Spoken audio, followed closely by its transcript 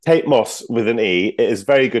Kate Mosse with an E. It is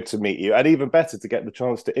very good to meet you, and even better to get the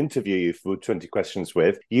chance to interview you for 20 Questions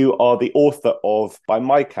with. You are the author of, by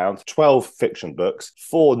my count, 12 fiction books,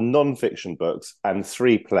 four non-fiction books, and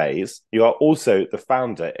three plays. You are also the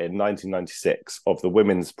founder in 1996 of the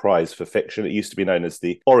Women's Prize for Fiction. It used to be known as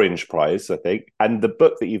the Orange Prize, I think. And the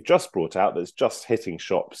book that you've just brought out that's just hitting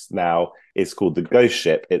shops now is called The Ghost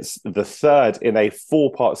Ship. It's the third in a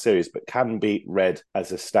four-part series, but can be read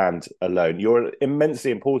as a stand-alone. You're an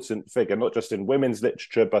immensely important figure, not just in women's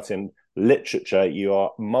literature, but in literature. You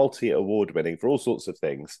are multi-award winning for all sorts of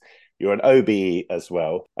things. You're an OBE as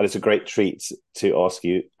well. And it's a great treat to ask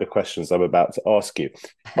you the questions I'm about to ask you.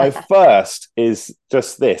 My first is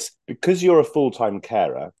just this. Because you're a full-time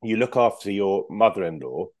carer, you look after your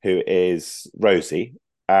mother-in-law, who is Rosie,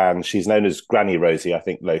 and she's known as Granny Rosie, I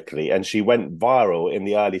think, locally. And she went viral in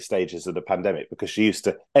the early stages of the pandemic because she used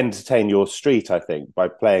to entertain your street, I think, by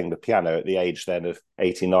playing the piano at the age then of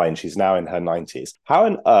 89. She's now in her 90s. How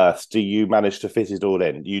on earth do you manage to fit it all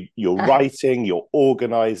in? You're writing, you're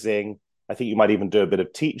organising. I think you might even do a bit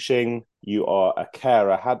of teaching. You are a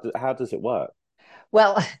carer. How does it work?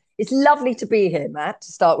 Well, it's lovely to be here, Matt,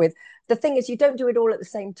 to start with. The thing is, you don't do it all at the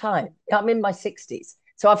same time. I'm in my 60s,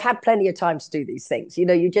 so I've had plenty of time to do these things.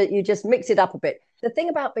 You just mix it up a bit. The thing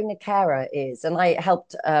about being a carer is, and I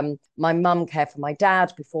helped my mum care for my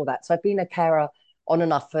dad before that, so I've been a carer on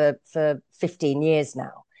and off for 15 years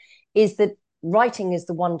now, is that writing is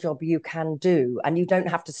the one job you can do, and you don't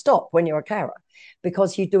have to stop when you're a carer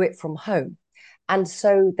because you do it from home. And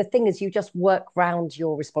so the thing is, you just work round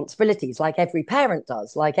your responsibilities like every parent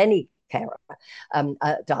does, like any carer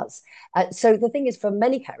does. So the thing is, for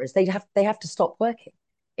many carers, they have to stop working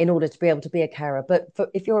in order to be able to be a carer. But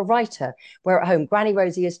if you're a writer, we're at home. Granny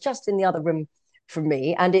Rosie is just in the other room from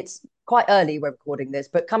me, and it's quite early we're recording this,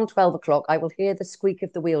 but come 12 o'clock, I will hear the squeak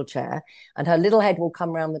of the wheelchair, and her little head will come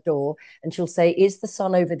round the door, and she'll say, "Is the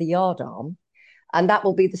sun over the yard arm?" And that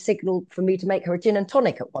will be the signal for me to make her a gin and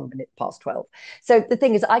tonic at 1 minute past 12. So the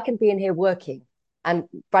thing is, I can be in here working, and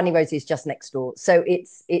Granny Rosie is just next door. So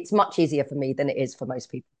it's much easier for me than it is for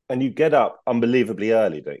most people. And you get up unbelievably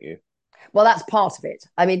early, don't you? Well, that's part of it.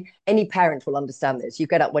 I mean, any parent will understand this. You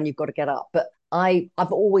get up when you've got to get up. But I've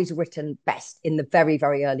always written best in the very,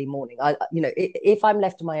 very early morning. If I'm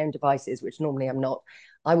left to my own devices, which normally I'm not,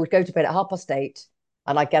 I would go to bed at 8:30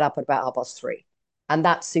 and I get up at about 3:30. And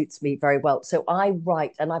that suits me very well. So I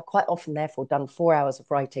write, and I've quite often, therefore, done 4 hours of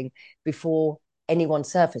writing before anyone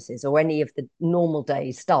surfaces or any of the normal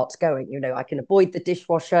days starts going. I can avoid the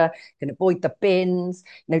dishwasher, can avoid the bins,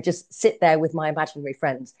 just sit there with my imaginary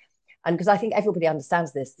friends. And because I think everybody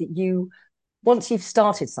understands this, that once you've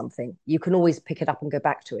started something, you can always pick it up and go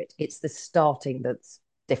back to it. It's the starting that's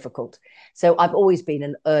difficult. So I've always been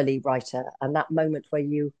an early writer, and that moment where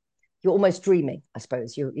you're almost dreaming, I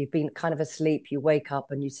suppose. You've been kind of asleep, you wake up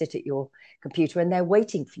and you sit at your computer and they're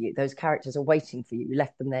waiting for you. Those characters are waiting for you. You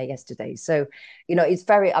left them there yesterday. So,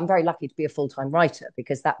 I'm very lucky to be a full-time writer,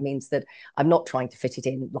 because that means that I'm not trying to fit it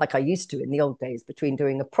in like I used to in the old days between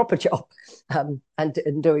doing a proper job and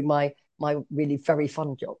doing my really very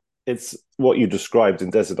fun job. It's what you described in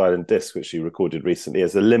Desert Island Disc, which you recorded recently,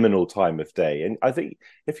 as a liminal time of day. And I think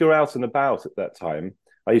if you're out and about at that time,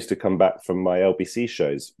 I used to come back from my LBC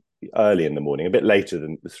shows early in the morning, a bit later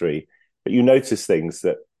than the three, but you notice things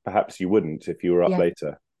that perhaps you wouldn't if you were up Yeah,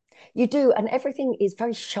 later. you do. And everything is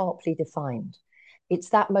very sharply defined. It's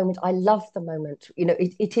that moment. I love the moment.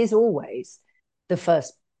 It is always the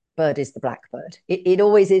first bird is the blackbird. It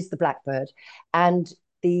always is the blackbird. And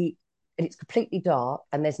the and it's completely dark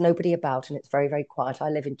and there's nobody about and it's very, very quiet. I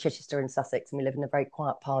live in Chichester in Sussex and we live in a very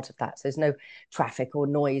quiet part of that. So there's no traffic or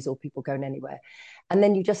noise or people going anywhere. And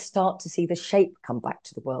then you just start to see the shape come back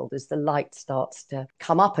to the world as the light starts to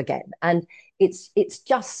come up again. And it's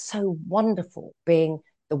just so wonderful being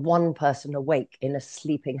the one person awake in a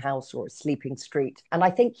sleeping house or a sleeping street. And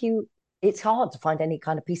I think it's hard to find any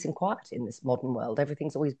kind of peace and quiet in this modern world.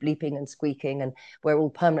 Everything's always bleeping and squeaking, and we're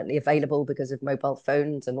all permanently available because of mobile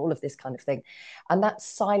phones and all of this kind of thing. And that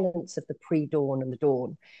silence of the pre-dawn and the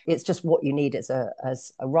dawn, it's just what you need as a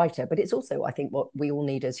writer. But it's also, I think, what we all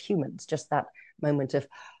need as humans, just that moment of,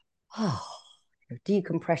 oh,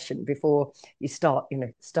 decompression before you start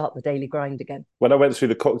the daily grind again. When I went through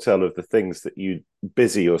the cocktail of the things that you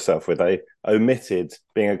busy yourself with, I omitted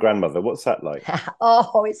being a grandmother. What's that like?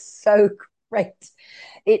 Oh, it's so great.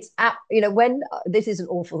 It's at, when this is an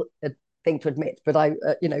awful thing to admit, but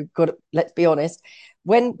let's be honest.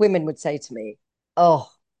 When women would say to me,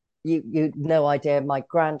 "Oh, you no idea, my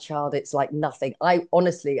grandchild, it's like nothing," I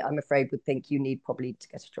honestly, I'm afraid, would think you need probably to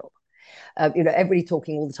get a job. Everybody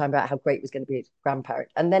talking all the time about how great it was going to be as a grandparent,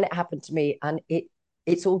 and then it happened to me, and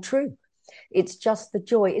It's all true. It's just the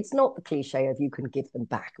joy. It's not the cliche of you can give them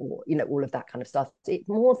back or, all of that kind of stuff. It's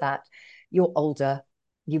more that you're older,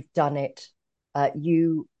 you've done it,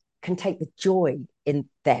 you can take the joy in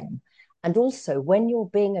them. And also, when you're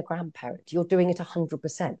being a grandparent, you're doing it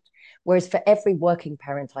 100%. Whereas for every working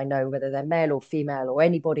parent I know, whether they're male or female or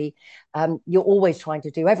anybody, you're always trying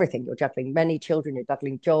to do everything. You're juggling many children, you're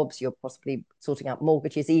juggling jobs, you're possibly sorting out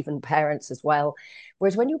mortgages, even parents as well.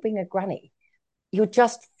 Whereas when you're being a granny, you're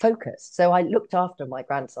just focused. So I looked after my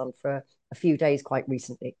grandson for a few days quite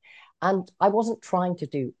recently, and I wasn't trying to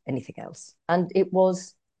do anything else. And it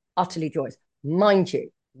was utterly joyous. Mind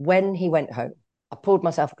you, when he went home, I poured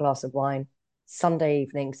myself a glass of wine, Sunday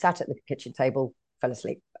evening, sat at the kitchen table, fell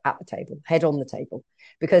asleep at the table, head on the table,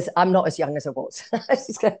 because I'm not as young as I was.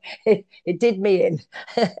 It did me in.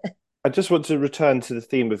 I just want to return to the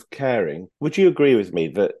theme of caring. Would you agree with me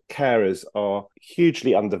that carers are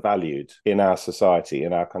hugely undervalued in our society,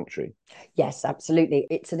 in our country? Yes, absolutely.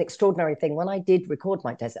 It's an extraordinary thing. When I did record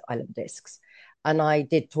my Desert Island Discs, and I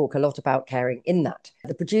did talk a lot about caring in that,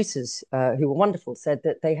 the producers, who were wonderful, said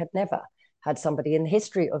that they had never had somebody in the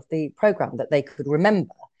history of the program that they could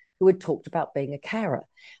remember who had talked about being a carer.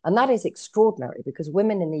 And that is extraordinary because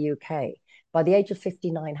women in the UK, by the age of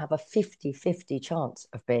 59, have a 50-50 chance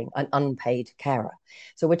of being an unpaid carer.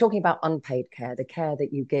 So we're talking about unpaid care, the care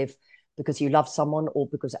that you give because you love someone or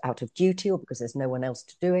because out of duty or because there's no one else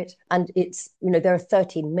to do it. And it's, there are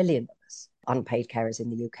 13 million of us unpaid carers in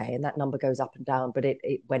the UK, and that number goes up and down, but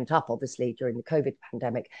it went up obviously during the COVID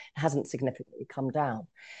pandemic. It hasn't significantly come down.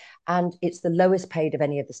 And it's the lowest paid of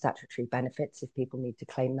any of the statutory benefits if people need to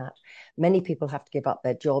claim that. Many people have to give up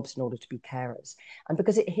their jobs in order to be carers. And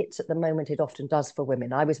because it hits at the moment, it often does for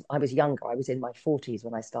women. I was younger, I was in my 40s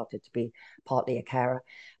when I started to be partly a carer.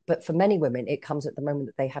 But for many women, it comes at the moment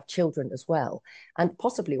that they have children as well, and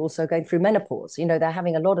possibly also going through menopause. They're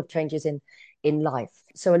having a lot of changes in life.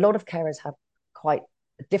 So a lot of carers have quite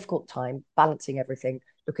a difficult time balancing everything,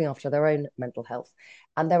 looking after their own mental health.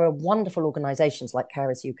 And there are wonderful organisations like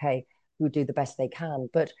Carers UK who do the best they can.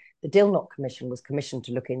 But the Dilnot Commission was commissioned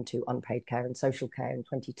to look into unpaid care and social care in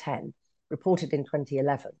 2010, reported in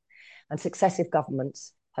 2011. And successive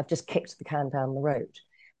governments have just kicked the can down the road.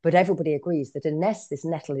 But everybody agrees that unless this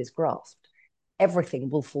nettle is grasped, everything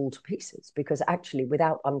will fall to pieces because actually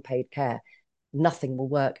without unpaid care, nothing will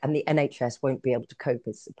work and the NHS won't be able to cope.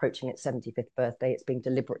 It's approaching its 75th birthday. It's being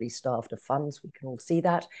deliberately starved of funds. We can all see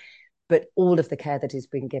that. But all of the care that is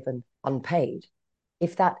being given unpaid,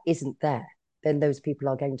 if that isn't there, then those people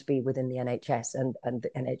are going to be within the NHS and the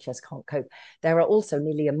NHS can't cope. There are also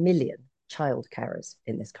nearly 1 million child carers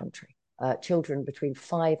in this country, children between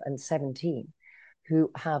 5 and 17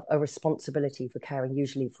 who have a responsibility for caring,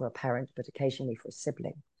 usually for a parent, but occasionally for a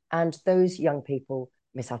sibling. And those young people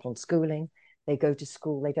miss out on schooling. They go to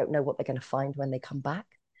school, they don't know what they're going to find when they come back.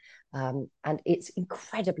 And it's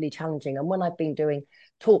incredibly challenging. And when I've been doing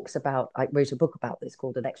talks about, I wrote a book about this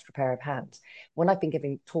called An Extra Pair of Hands. When I've been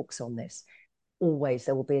giving talks on this, always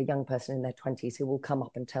there will be a young person in their 20s who will come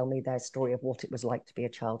up and tell me their story of what it was like to be a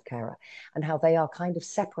child carer and how they are kind of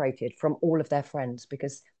separated from all of their friends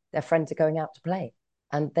because their friends are going out to play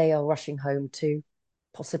and they are rushing home to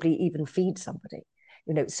possibly even feed somebody.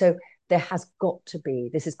 So this has got to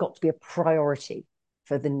be a priority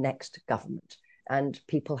for the next government. And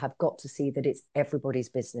people have got to see that it's everybody's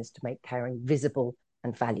business to make caring visible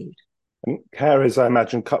and valued. And carers, I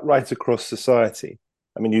imagine, cut right across society.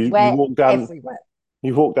 I mean, Where everywhere.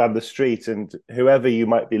 you walk down the street, and whoever you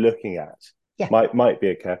might be looking at Yeah. might be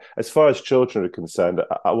a carer. As far as children are concerned,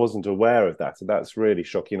 I wasn't aware of that, and that's really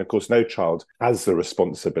shocking. Of course, no child has the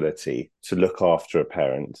responsibility to look after a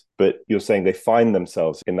parent, but you're saying they find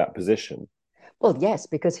themselves in that position. Well, yes,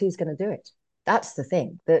 because who's going to do it? That's the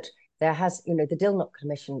thing that there has, the Dilnot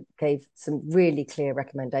Commission gave some really clear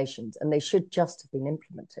recommendations and they should just have been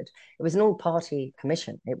implemented. It was an all-party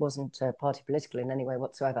commission. It wasn't party political in any way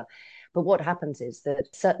whatsoever. But what happens is that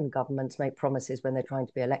certain governments make promises when they're trying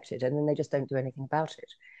to be elected and then they just don't do anything about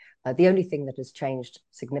it. The only thing that has changed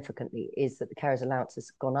significantly is that the carers allowance has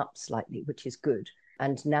gone up slightly, which is good.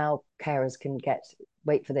 And now carers can get,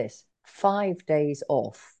 wait for this, 5 days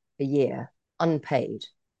off a year unpaid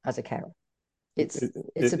as a carer. It's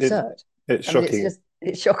absurd. It's I mean, shocking.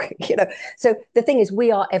 it's shocking, So the thing is, we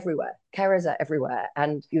are everywhere. Carers are everywhere,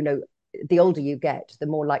 and the older you get, the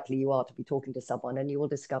more likely you are to be talking to someone, and you will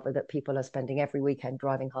discover that people are spending every weekend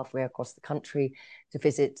driving halfway across the country to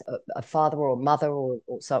visit a father or a mother or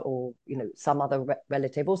some other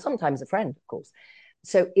relative, or sometimes a friend, of course.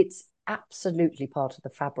 So it's absolutely part of the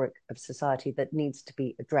fabric of society that needs to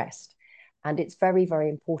be addressed, and it's very, very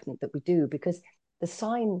important that we do because the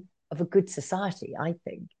sign of a good society, I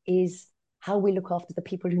think, is how we look after the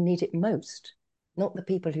people who need it most, not the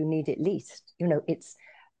people who need it least.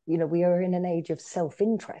 We are in an age of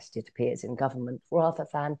self-interest, it appears, in government rather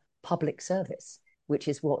than public service, which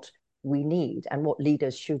is what we need and what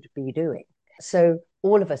leaders should be doing. So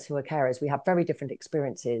all of us who are carers, we have very different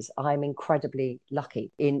experiences. I'm incredibly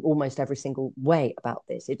lucky in almost every single way about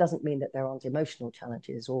this. It doesn't mean that there aren't emotional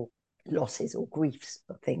challenges or losses or griefs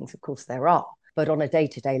or things. Of course there are. But on a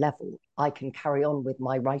day-to-day level, I can carry on with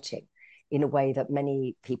my writing in a way that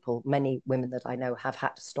many people, many women that I know have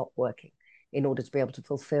had to stop working in order to be able to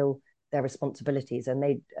fulfill their responsibilities. And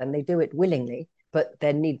they do it willingly, but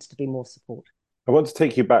there needs to be more support. I want to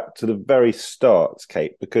take you back to the very start,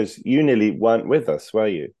 Kate, because you nearly weren't with us, were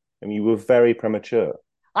you? I mean, you were very premature.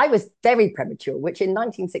 I was very premature, which in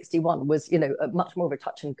 1961 was, much more of a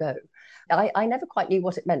touch and go. I never quite knew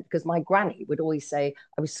what it meant because my granny would always say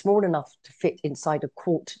I was small enough to fit inside a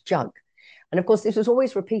quart jug. And of course, this was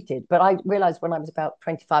always repeated, but I realized when I was about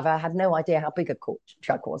 25, I had no idea how big a quart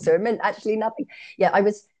jug was. So it meant actually nothing. Yeah, I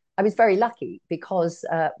was very lucky because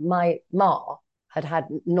my ma had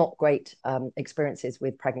not great experiences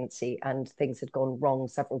with pregnancy and things had gone wrong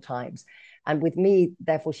several times. And with me,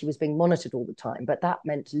 therefore, she was being monitored all the time. But that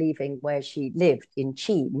meant leaving where she lived in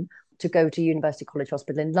Cheam to go to University College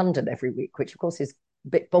Hospital in London every week, which of course is a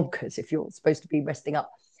bit bonkers if you're supposed to be resting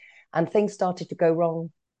up. And things started to go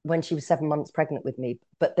wrong when she was 7 months pregnant with me,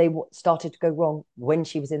 but they started to go wrong when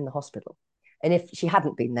she was in the hospital. And if she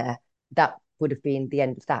hadn't been there, that would have been the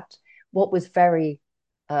end of that. What was very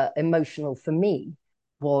emotional for me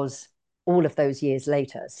was all of those years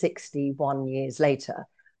later, 61 years later,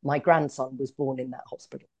 my grandson was born in that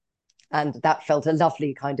hospital. And that felt a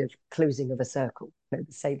lovely kind of closing of a circle, the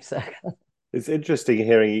same circle. It's interesting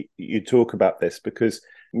hearing you talk about this because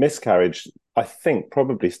miscarriage, I think,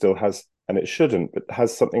 probably still has, and it shouldn't, but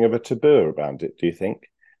has something of a taboo around it, do you think?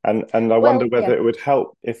 And I wonder whether it would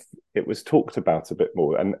help if it was talked about a bit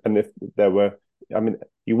more and if there were, I mean,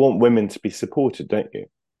 you want women to be supported, don't you?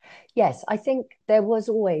 Yes, I think there was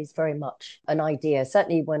always very much an idea,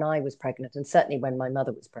 certainly when I was pregnant and certainly when my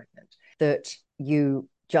mother was pregnant, that you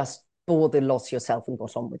just bore the loss yourself and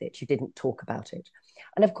got on with it. You didn't talk about it.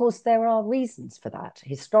 And of course, there are reasons for that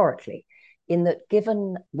historically, in that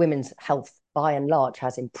given women's health by and large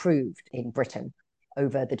has improved in Britain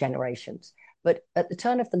over the generations. But at the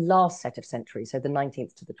turn of the last set of centuries, so the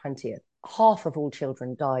 19th to the 20th, half of all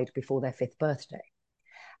children died before their fifth birthday.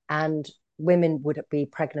 And women would be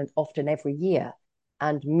pregnant often every year,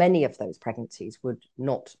 and many of those pregnancies would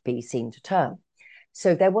not be seen to term.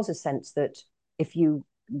 So there was a sense that if you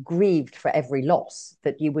grieved for every loss,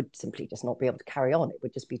 that you would simply just not be able to carry on. It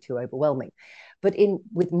would just be too overwhelming. But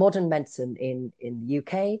with modern medicine in the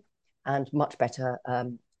UK and much better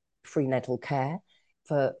prenatal care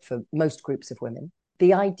for most groups of women,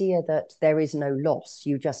 the idea that there is no loss,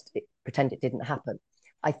 you just pretend it didn't happen,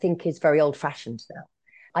 I think is very old-fashioned now.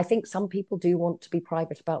 I think some people do want to be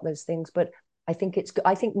private about those things, but I think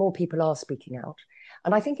more people are speaking out.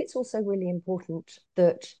 And I think it's also really important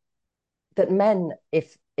that men,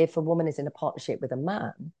 if a woman is in a partnership with a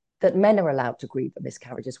man, that men are allowed to grieve a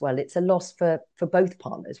miscarriage as well. It's a loss for both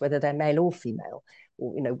partners, whether they're male or female,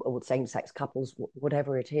 or same-sex couples,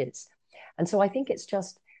 whatever it is. And so I think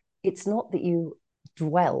it's not that you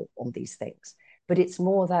dwell on these things, but it's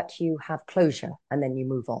more that you have closure and then you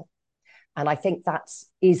move on. And I think that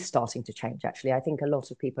is starting to change, actually. I think a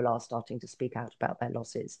lot of people are starting to speak out about their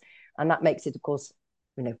losses. And that makes it, of course,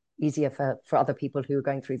 easier for other people who are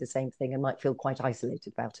going through the same thing and might feel quite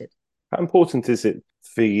isolated about it. How important is it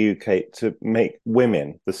for you, Kate, to make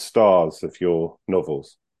women the stars of your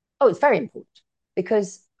novels? Oh, it's very important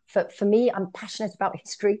because for me, I'm passionate about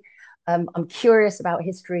history. I'm curious about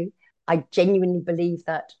history. I genuinely believe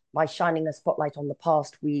that by shining a spotlight on the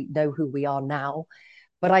past, we know who we are now.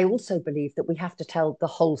 But I also believe that we have to tell the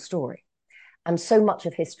whole story. And so much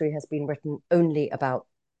of history has been written only about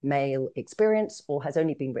male experience or has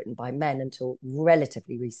only been written by men until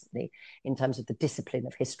relatively recently in terms of the discipline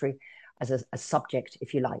of history as a subject,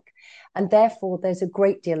 if you like. And therefore, there's a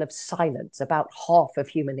great deal of silence about half of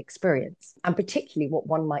human experience, and particularly what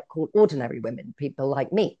one might call ordinary women, people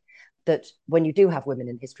like me, that when you do have women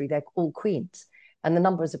in history, they're all queens. And the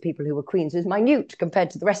numbers of people who were queens is minute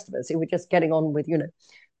compared to the rest of us who were just getting on with,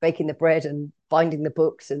 baking the bread and binding the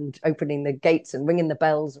books and opening the gates and ringing the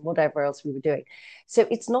bells and whatever else we were doing. So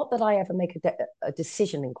it's not that I ever make a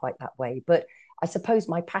decision in quite that way, but I suppose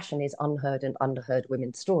my passion is unheard and underheard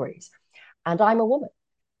women's stories. And I'm a woman.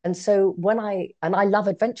 And so I love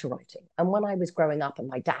adventure writing. And when I was growing up and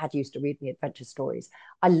my dad used to read me adventure stories,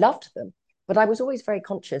 I loved them. But I was always very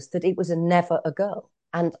conscious that it was never a girl.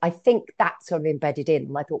 And I think that's sort of embedded in.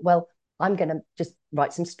 And I thought, well, I'm going to just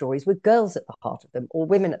write some stories with girls at the heart of them or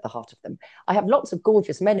women at the heart of them. I have lots of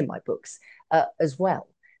gorgeous men in my books as well.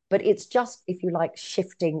 But it's just, if you like,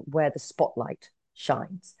 shifting where the spotlight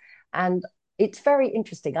shines. And it's very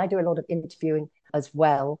interesting. I do a lot of interviewing as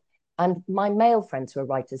well. And my male friends who are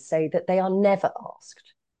writers say that they are never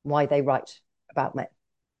asked why they write about men.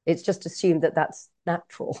 It's just assumed that that's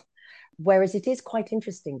natural. Whereas it is quite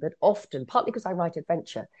interesting that often, partly because I write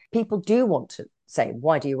adventure, people do want to say,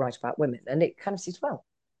 why do you write about women? And it kind of says, well,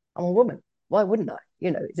 I'm a woman. Why wouldn't I?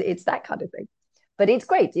 It's that kind of thing. But it's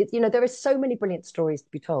great. There are so many brilliant stories to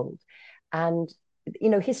be told. And,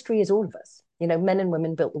 history is all of us. Men and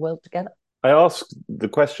women built the world together. I asked the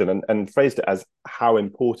question and phrased it as how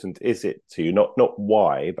important is it to you? Not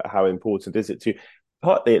why, but how important is it to you?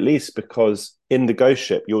 Partly at least because in the Ghost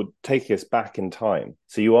Ship, you're taking us back in time.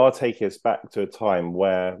 So you are taking us back to a time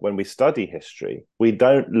where when we study history, we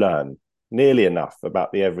don't learn nearly enough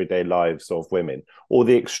about the everyday lives of women or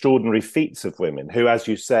the extraordinary feats of women who, as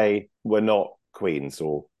you say, were not queens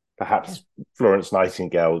or perhaps Florence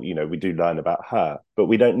Nightingale, we do learn about her, but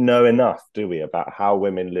we don't know enough, do we, about how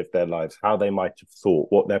women lived their lives, how they might have thought,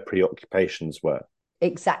 what their preoccupations were.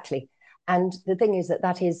 Exactly. And the thing is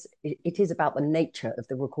it is about the nature of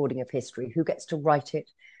the recording of history, who gets to write it,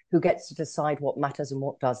 who gets to decide what matters and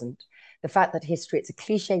what doesn't. The fact that history, it's a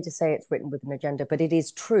cliche to say it's written with an agenda, but it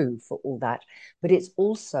is true for all that. But it's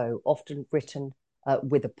also often written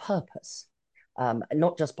with a purpose,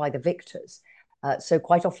 not just by the victors. So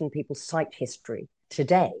quite often people cite history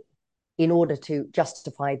today in order to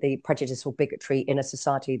justify the prejudice or bigotry in a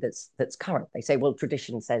society that's current. They say, well,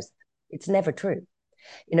 tradition says it's never true.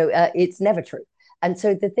 It's never true. And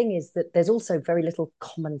so the thing is that there's also very little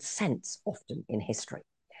common sense often in history,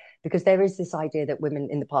 because there is this idea that women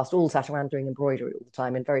in the past all sat around doing embroidery all the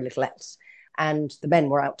time and very little else. And the men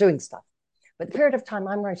were out doing stuff. But the period of time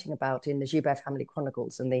I'm writing about in the Joubert Family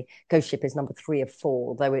Chronicles, and the Ghost Ship is number 3 of 4,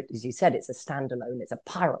 although as you said, it's a standalone, it's a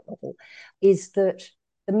pirate novel, is that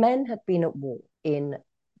the men had been at war in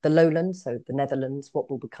the lowlands, so the Netherlands, what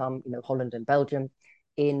will become, Holland and Belgium,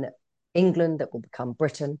 in England, that will become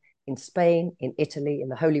Britain, in Spain, in Italy, in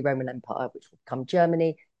the Holy Roman Empire, which will become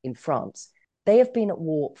Germany, in France. They have been at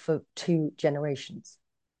war for 2 generations.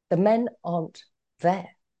 The men aren't there.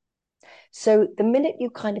 So the minute you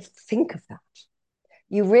kind of think of that,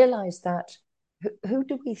 you realize that who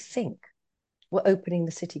do we think were opening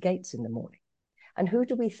the city gates in the morning? And who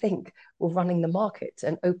do we think were running the markets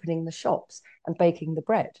and opening the shops and baking the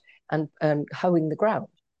bread and hoeing the ground?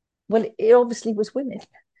 Well, it obviously was women,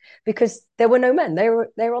 because there were no men. They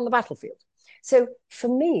were on the battlefield. So for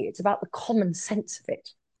me, it's about the common sense of it.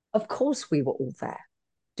 Of course, we were all there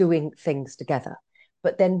doing things together.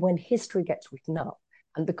 But then when history gets written up,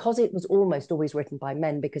 and because it was almost always written by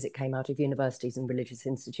men, because it came out of universities and religious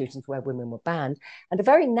institutions where women were banned, and a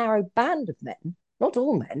very narrow band of men, not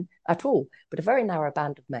all men at all, but a very narrow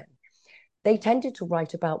band of men, they tended to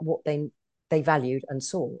write about what they valued and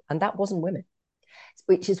saw, and that wasn't women,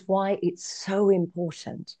 which is why it's so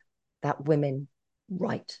important that women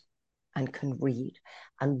write and can read,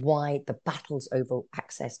 and why the battles over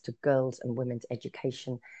access to girls' and women's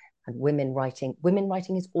education and women writing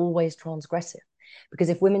is always transgressive. Because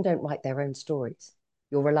if women don't write their own stories,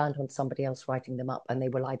 you're reliant on somebody else writing them up, and they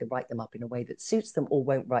will either write them up in a way that suits them or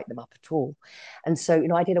won't write them up at all. And so,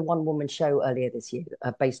 I did a one-woman show earlier this year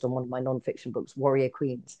based on one of my non-fiction books, Warrior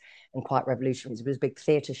Queens and Quiet Revolutionaries. It was a big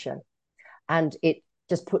theatre show. And it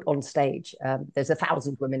just put on stage, there's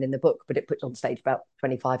 1,000 women in the book, but it put on stage about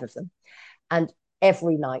 25 of them. And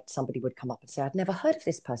every night somebody would come up and say, I'd never heard of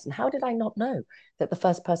this person. How did I not know that the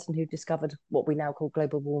first person who discovered what we now call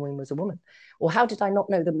global warming was a woman? Or how did I not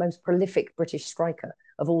know the most prolific British striker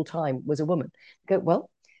of all time was a woman? I go,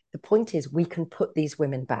 well, the point is we can put these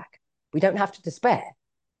women back. We don't have to despair.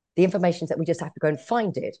 The information is that we just have to go and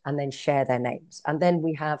find it and then share their names. And then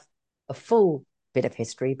we have a full bit of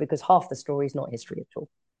history, because half the story is not history at all.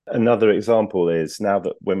 Another example is now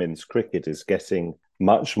that women's cricket is getting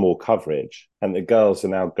much more coverage and the girls are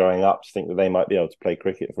now growing up to think that they might be able to play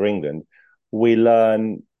cricket for England, we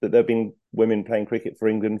learn that there have been women playing cricket for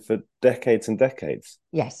England for decades and decades.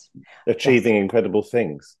 Yes. Achieving incredible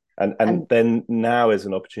things. And then now is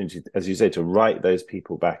an opportunity, as you say, to write those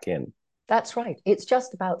people back in. That's right. It's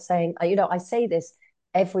just about saying, I say this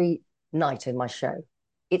every night in my show.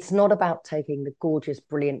 It's not about taking the gorgeous,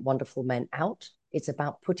 brilliant, wonderful men out. It's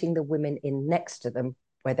about putting the women in next to them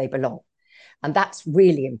where they belong. And that's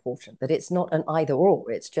really important, that it's not an either or.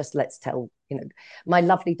 It's just, let's tell, my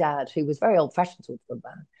lovely dad, who was very old fashioned sort of a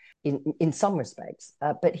man in some respects,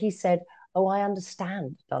 but he said, Oh, I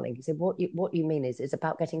understand, darling. He said, what you mean is it's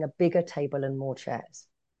about getting a bigger table and more chairs.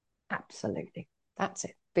 Absolutely. That's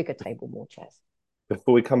it. Bigger table, more chairs.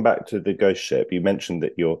 Before we come back to the ghost ship, you mentioned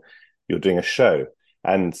that you're doing a show,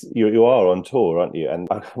 and you are on tour, aren't you? And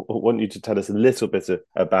I want you to tell us a little bit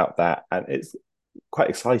about that. And it's quite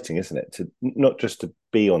exciting, isn't it? To not just to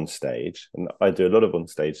be on stage, and I do a lot of on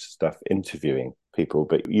stage stuff, interviewing people,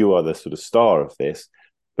 but you are the sort of star of this.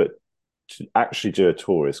 But to actually do a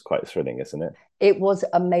tour is quite thrilling, isn't it? It was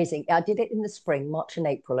amazing. I did it in the spring, March and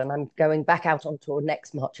April, and I'm going back out on tour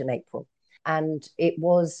next March and April. And it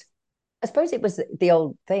was, I suppose it was the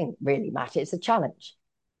old thing, really, Matt. It's a challenge.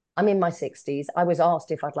 I'm in my 60s. I was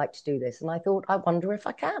asked if I'd like to do this, and I thought, I wonder if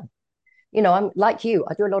I can. I'm like you.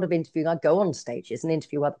 I do a lot of interviewing. I go on stages and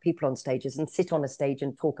interview other people on stages and sit on a stage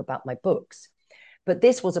and talk about my books. But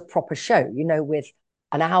this was a proper show, with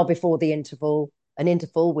an hour before the interval, an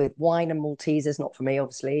interval with wine and Maltesers, not for me,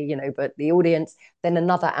 obviously, but the audience. Then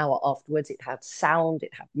another hour afterwards, it had sound,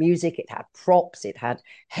 it had music, it had props, it had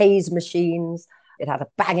haze machines, it had a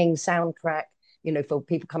banging soundtrack, for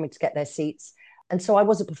people coming to get their seats. And so I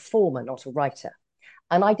was a performer, not a writer.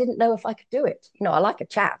 And I didn't know if I could do it. I like a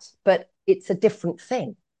chat, but it's a different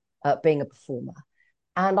thing, being a performer.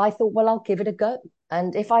 And I thought, well, I'll give it a go.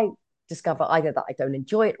 And if I discover either that I don't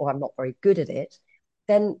enjoy it or I'm not very good at it,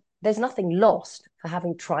 then there's nothing lost for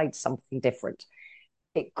having tried something different.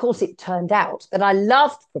 Of course, it turned out that I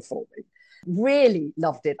loved performing, really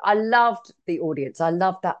loved it. I loved the audience. I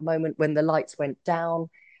loved that moment when the lights went down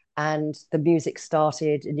and the music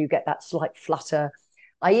started and you get that slight flutter.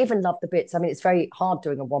 I even love the bits. I mean, it's very hard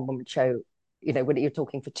doing a one-woman show, when you're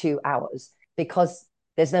talking for 2 hours because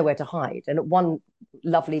there's nowhere to hide. And at one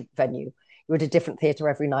lovely venue, you're at a different theatre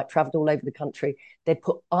every night, travelled all over the country. They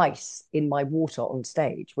put ice in my water on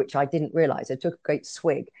stage, which I didn't realise. I took a great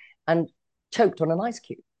swig and choked on an ice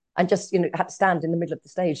cube and just, had to stand in the middle of the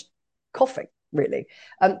stage coughing, really.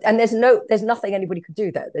 And there's nothing anybody could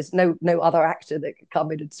do there. There's no other actor that could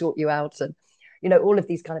come in and sort you out and, all of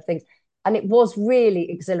these kind of things. And it was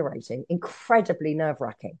really exhilarating, incredibly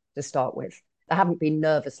nerve-wracking to start with. I haven't been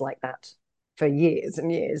nervous like that for years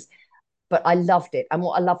and years, but I loved it. And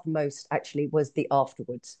what I loved most actually was the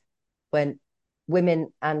afterwards, when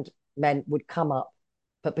women and men would come up,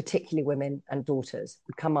 but particularly women and daughters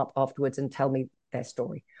would come up afterwards and tell me their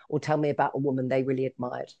story or tell me about a woman they really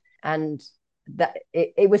admired. And that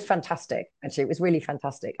it was fantastic. Actually, it was really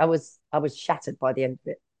fantastic. I was shattered by the end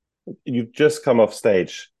of it. You've just come off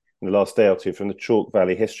stage in the last day or two from the Chalk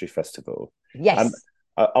Valley History Festival. And Yes.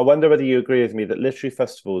 I wonder whether you agree with me that literary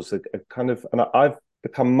festivals are kind of, and I've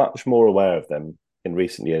become much more aware of them in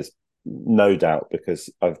recent years, no doubt, because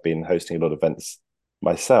I've been hosting a lot of events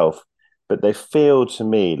myself, but they feel to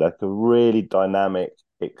me like a really dynamic,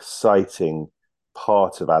 exciting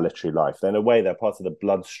part of our literary life. In a way, they're part of the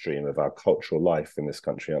bloodstream of our cultural life in this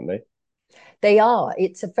country, aren't they? They are.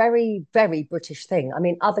 It's a very, very British thing. I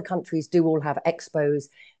mean, other countries do all have expos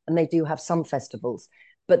and they do have some festivals,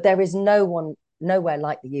 but there is nowhere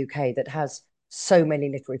like the UK that has so many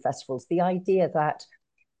literary festivals. The idea that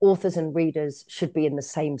authors and readers should be in the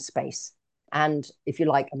same space. And if you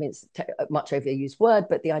like, I mean, it's a much overused word,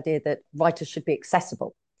 but the idea that writers should be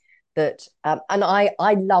accessible. And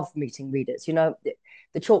I love meeting readers.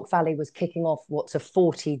 The Chalk Valley was kicking off what's a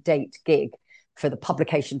 40-date gig for the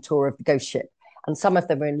publication tour of the Ghost Ship. And some of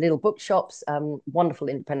them are in little bookshops, wonderful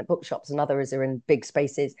independent bookshops, and others are in big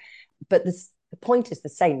spaces. But the point is the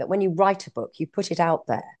same, that when you write a book, you put it out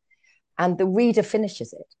there and the reader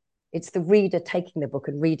finishes it. It's the reader taking the book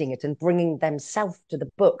and reading it and bringing themselves to the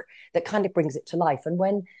book that kind of brings it to life. And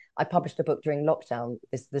when I published a book during lockdown,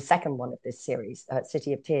 this the second one of this series,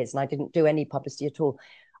 City of Tears, and I didn't do any publicity at all,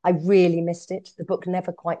 I really missed it. The book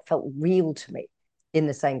never quite felt real to me in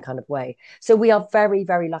the same kind of way. So we are very,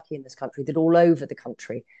 very lucky in this country that all over the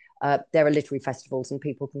country, there are literary festivals and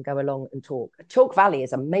people can go along and talk. Chalk Valley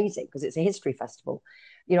is amazing because it's a history festival.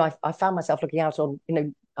 I found myself looking out on,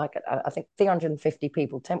 I think 350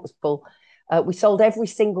 people, tent was full. We sold every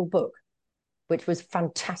single book, which was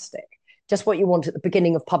fantastic. Just what you want at the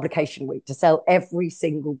beginning of publication week, to sell every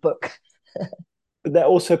single book. But they're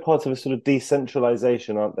also part of a sort of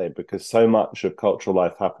decentralization, aren't they? Because so much of cultural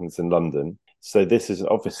life happens in London. So this is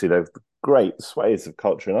obviously there's great swathes of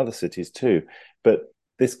culture in other cities too. But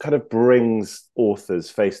this kind of brings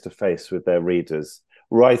authors face to face with their readers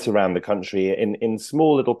right around the country in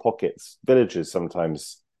small little pockets, villages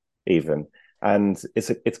sometimes even. And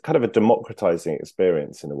it's kind of a democratizing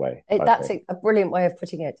experience in a way. That's a brilliant way of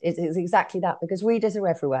putting it. It's exactly that, because readers are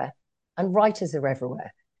everywhere and writers are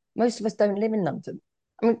everywhere. Most of us don't live in London.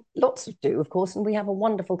 I mean, lots of do, of course, and we have a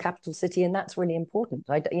wonderful capital city, and that's really important.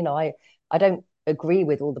 I don't agree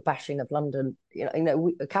with all the bashing of London.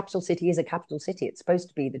 A capital city is a capital city. It's supposed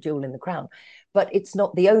to be the jewel in the crown, but it's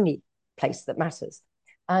not the only place that matters.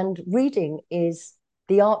 And reading is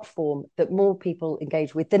the art form that more people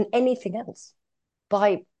engage with than anything else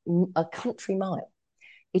by a country mile.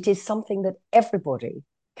 It is something that everybody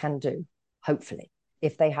can do, hopefully,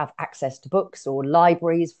 if they have access to books or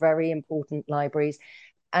libraries, very important libraries.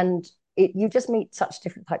 And you just meet such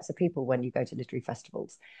different types of people when you go to literary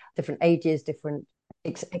festivals, different ages, different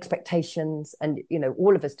expectations. And,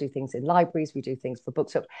 all of us do things in libraries, we do things for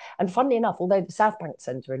bookshops. And funnily enough, although the South Bank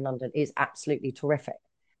Centre in London is absolutely terrific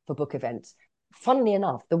for book events, funnily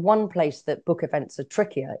enough, the one place that book events are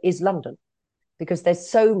trickier is London, because there's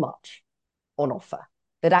so much on offer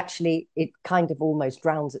that actually it kind of almost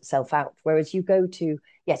drowns itself out. Whereas you go to,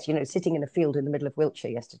 yes, sitting in a field in the middle of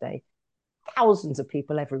Wiltshire yesterday, thousands of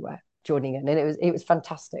people everywhere joining in, and it was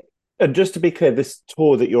fantastic. And just to be clear, this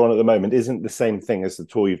tour that you're on at the moment isn't the same thing as the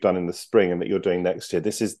tour you've done in the spring and that you're doing next year.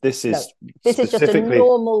 This No, is this is just a specifically.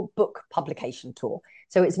 normal book publication tour.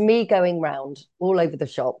 So it's me going round all over the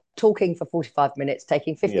shop, talking for 45 minutes,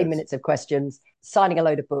 taking 15 Yes. minutes of questions, signing a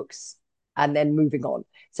load of books, and then moving on.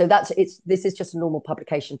 So this is just a normal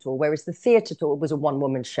publication tour, whereas the theatre tour was a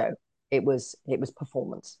one-woman show. It was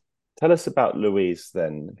performance. Tell us about Louise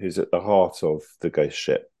then, who's at the heart of the ghost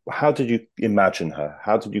ship. How did you imagine her?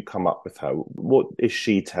 How did you come up with her? What is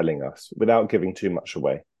she telling us without giving too much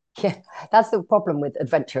away? Yeah, that's the problem with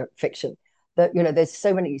adventure fiction. That there's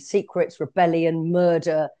so many secrets, rebellion,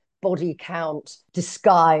 murder, body count,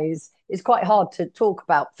 disguise. It's quite hard to talk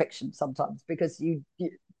about fiction sometimes because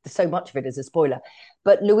so much of it is a spoiler.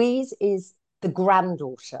 But Louise is the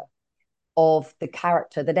granddaughter of the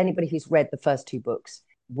character that anybody who's read the first two books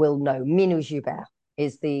will know. Minou Joubert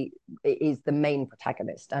is the main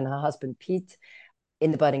protagonist, and her husband Pete.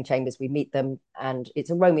 In the burning chambers, we meet them, and it's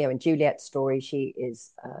a Romeo and Juliet story. She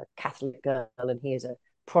is a Catholic girl, and he is a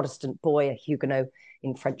Protestant boy, a Huguenot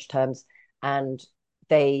in French terms, and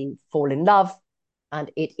they fall in love. And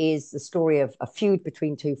it is the story of a feud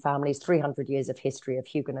between two families, 300 years of history of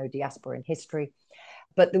Huguenot diaspora in history.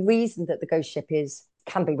 But the reason that the Ghost Ship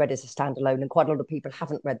can be read as a standalone, and quite a lot of people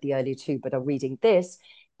haven't read the earlier two but are reading this,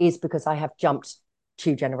 is because I have jumped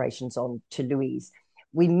two generations on to Louise.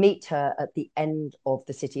 We meet her at the end of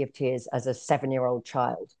the City of Tears as a 7-year-old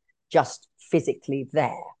child, just physically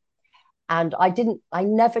there. And I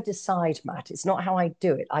never decide, Matt. It's not how I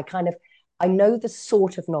do it. I know the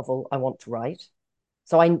sort of novel I want to write.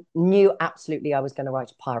 So I knew absolutely I was going to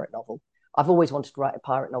write a pirate novel. I've always wanted to write a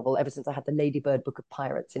pirate novel ever since I had the Ladybird Book of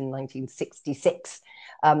Pirates in 1966.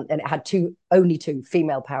 And it had only two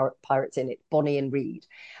female pirates in it, Bonnie and Reed.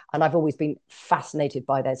 And I've always been fascinated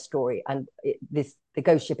by their story. And the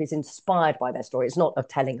Ghost Ship is inspired by their story. It's not a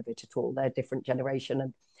telling of it at all. They're a different generation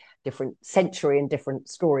and different century and different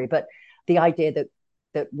story. But the idea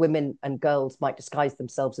that women and girls might disguise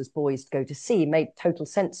themselves as boys to go to sea made total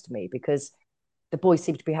sense to me, because the boys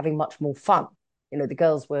seemed to be having much more fun. The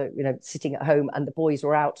girls were, sitting at home, and the boys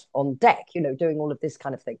were out on deck, doing all of this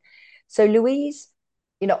kind of thing. So Louise,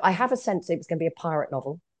 I have a sense it was going to be a pirate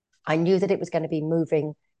novel. I knew that it was going to be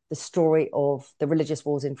moving the story of the religious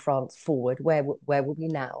wars in France forward. Where were we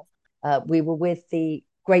now? We were with the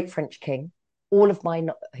great French king. All of my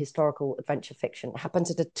historical adventure fiction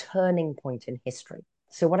happens at a turning point in history.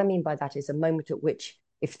 So what I mean by that is a moment at which,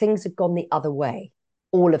 if things had gone the other way,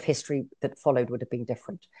 all of history that followed would have been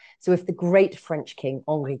different. So if the great French king,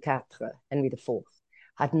 Henri IV, Henry IV,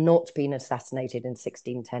 had not been assassinated in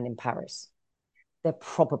 1610 in Paris, there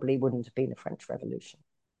probably wouldn't have been a French Revolution,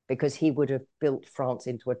 because he would have built France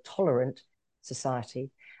into a tolerant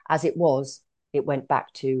society. As it was, it went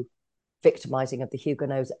back to victimizing of the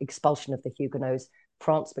Huguenots, expulsion of the Huguenots.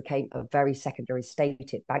 France became a very secondary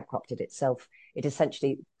state. It bankrupted itself. It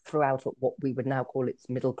essentially threw out what we would now call its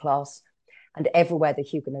middle class. And everywhere the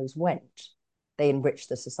Huguenots went, they enriched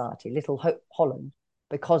the society. Little Holland,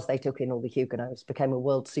 because they took in all the Huguenots, became a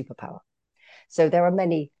world superpower. So there are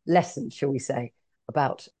many lessons, shall we say,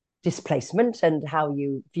 about displacement and how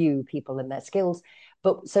you view people and their skills.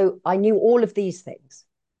 But so I knew all of these things,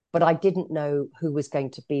 but I didn't know who was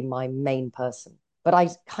going to be my main person. But I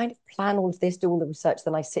kind of plan all of this, do all the research,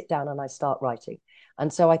 then I sit down and I start writing.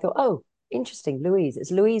 And so I thought, oh, interesting, Louise.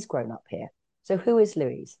 Is Louise grown up here? So who is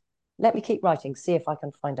Louise? Let me keep writing, see if I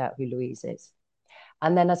can find out who Louise is.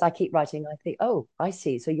 And then as I keep writing, I think, oh, I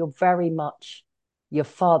see. So you're very much your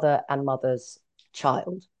father and mother's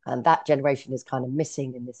child. And that generation is kind of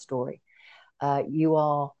missing in this story. You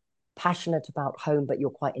are passionate about home, but you're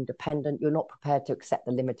quite independent. You're not prepared to accept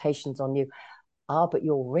the limitations on you. Ah, but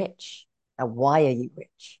you're rich. And why are you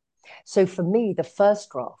rich? So for me, the first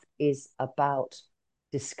draft is about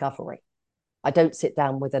discovery. I don't sit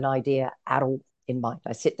down with an idea at all in mind.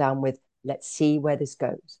 I sit down with, let's see where this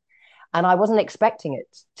goes. And I wasn't expecting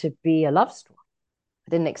it to be a love story.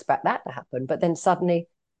 I didn't expect that to happen. But then suddenly,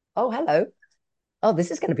 oh, hello. Oh,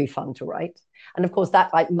 this is going to be fun to write. And of course,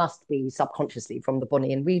 that like must be subconsciously from the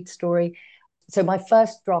Bonnie and Reed story. So my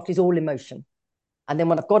first draft is all emotion. And then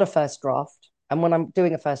when I've got a first draft, and when I'm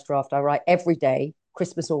doing a first draft, I write every day,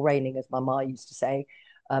 Christmas or raining, as my ma used to say,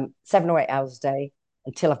 7 or 8 hours a day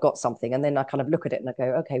until I've got something. And then I kind of look at it and I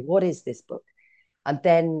go, okay, what is this book? And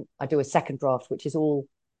then I do a second draft, which is all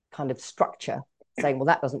kind of structure, saying, well,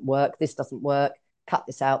 that doesn't work. This doesn't work. Cut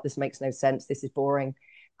this out. This makes no sense. This is boring.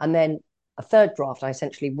 And then a third draft, I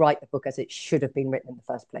essentially write the book as it should have been written in the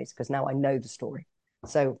first place, because now I know the story.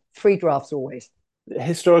 So 3 drafts always.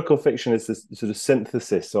 Historical fiction is this sort of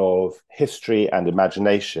synthesis of history and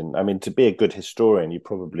imagination. I mean, to be a good historian, you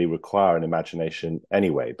probably require an imagination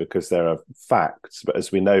anyway, because there are facts. But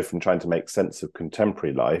as we know from trying to make sense of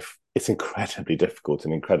contemporary life, it's incredibly difficult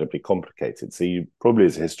and incredibly complicated. So you probably,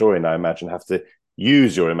 as a historian, I imagine, have to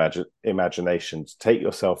use your imagination to take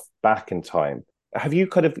yourself back in time. Have you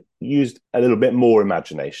kind of used a little bit more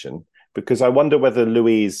imagination? Because I wonder whether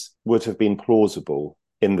Louise would have been plausible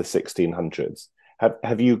in the 1600s.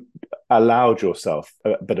 Have you allowed yourself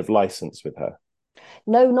a bit of license with her?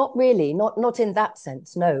 No, not really. Not in that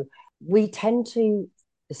sense. No, we tend to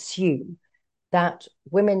assume that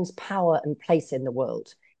women's power and place in the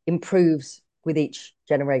world improves with each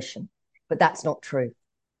generation, but that's not true.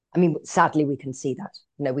 I mean, sadly, we can see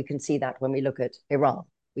that. We can see that when we look at Iran.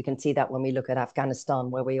 We can see that when we look at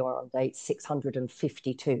Afghanistan, where we are on day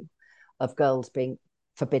 652 of girls being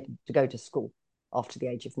forbidden to go to school after the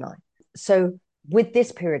age of 9. So with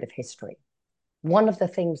this period of history, one of the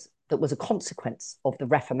things that was a consequence of the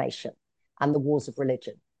Reformation and the wars of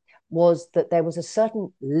religion was that there was a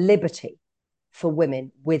certain liberty for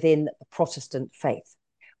women within the Protestant faith.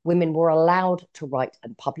 Women were allowed to write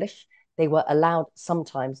and publish. They were allowed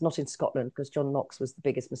sometimes, not in Scotland, because John Knox was the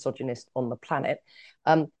biggest misogynist on the planet,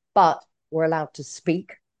 but were allowed to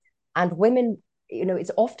speak. And women,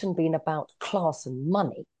 it's often been about class and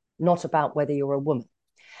money, not about whether you're a woman.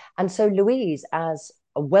 And so Louise, as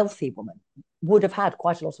a wealthy woman, would have had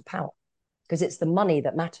quite a lot of power, because it's the money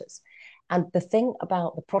that matters. And the thing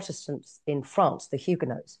about the Protestants in France, the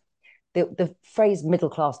Huguenots, the phrase middle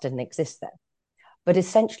class didn't exist then, but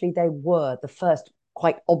essentially they were the first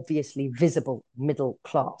quite obviously visible middle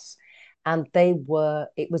class. And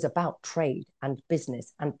it was about trade and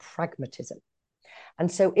business and pragmatism. And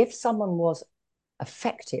so if someone was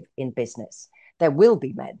effective in business, there will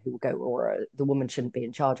be men who will go, or the woman shouldn't be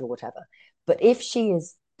in charge or whatever. But if she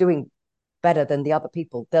is doing better than the other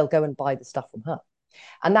people, they'll go and buy the stuff from her.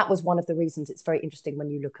 And that was one of the reasons it's very interesting when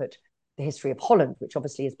you look at the history of Holland, which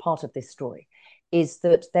obviously is part of this story, is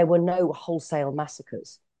that there were no wholesale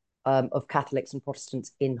massacres of Catholics and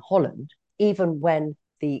Protestants in Holland, even when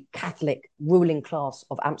the Catholic ruling class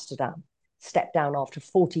of Amsterdam stepped down after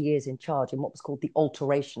 40 years in charge in what was called the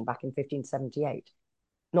Alteration back in 1578.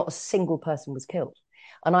 Not a single person was killed.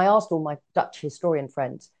 And I asked all my Dutch historian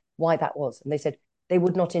friends why that was. And they said they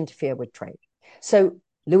would not interfere with trade. So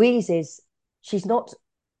Louise she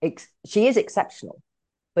is exceptional,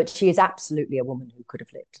 but she is absolutely a woman who could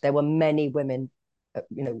have lived. There were many women,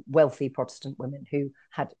 wealthy Protestant women who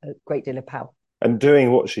had a great deal of power. And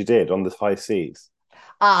doing what she did on the high seas.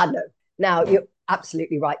 No. Now, you're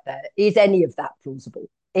absolutely right there. Is any of that plausible?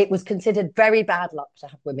 It was considered very bad luck to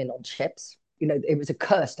have women on ships. It was a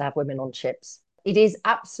curse to have women on ships. It is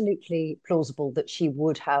absolutely plausible that she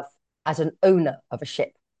would have, as an owner of a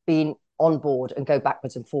ship, been on board and go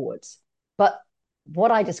backwards and forwards. But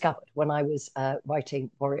what I discovered when I was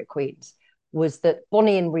writing Warrior Queens was that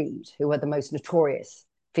Bonnie and Reed, who are the most notorious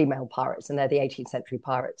female pirates, and they're the 18th century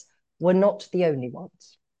pirates, were not the only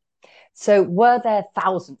ones. So were there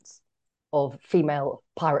thousands of female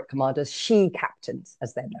pirate commanders, she captains,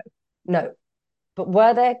 as they're known? No. But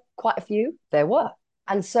were there quite a few? There were.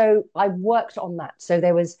 And so I worked on that. So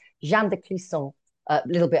there was Jeanne de Clisson a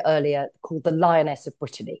little bit earlier, called the Lioness of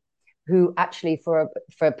Brittany, who actually for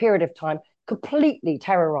a period of time completely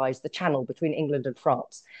terrorized the channel between England and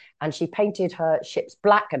France. And she painted her ships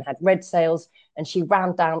black and had red sails, and she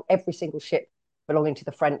ran down every single ship belonging to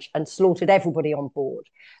the French and slaughtered everybody on board.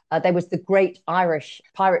 There was the great Irish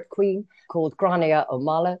pirate queen called Grania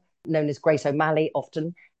O'Malley, known as Grace O'Malley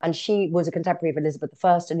often, and she was a contemporary of Elizabeth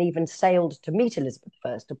I and even sailed to meet Elizabeth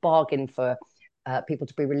I to bargain for people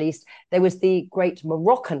to be released. There was the great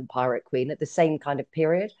Moroccan pirate queen at the same kind of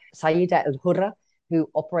period, Saïda El Hurra, who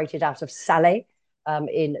operated out of Salé,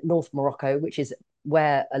 in North Morocco, which is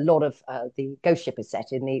where a lot of the ghost ship is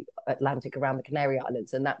set in the Atlantic around the Canary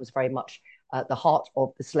Islands. And that was very much the heart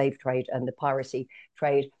of the slave trade and the piracy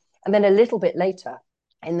trade. And then a little bit later,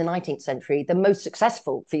 in the 19th century, the most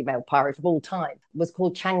successful female pirate of all time was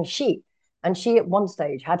called Chang Shi. And she at one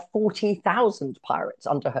stage had 40,000 pirates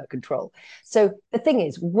under her control. So the thing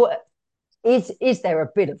is, is there a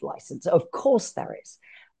bit of license? Of course there is.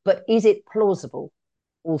 But is it plausible?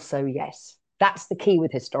 Also, yes. That's the key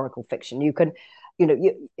with historical fiction. You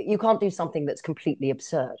can't do something that's completely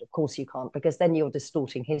absurd. Of course you can't, because then you're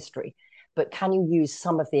distorting history. But can you use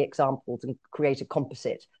some of the examples and create a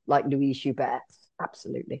composite like Louise Joubert?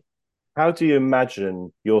 Absolutely. How do you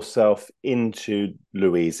imagine yourself into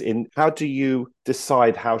Louise? How do you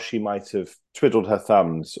decide how she might have twiddled her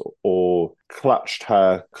thumbs or clutched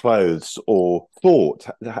her clothes or thought?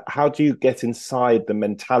 How do you get inside the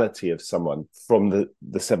mentality of someone from the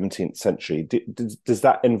 17th century? Does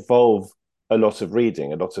that involve a lot of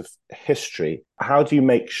reading, a lot of history? How do you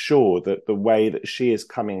make sure that the way that she is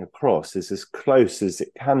coming across is as close as it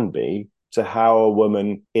can be to how a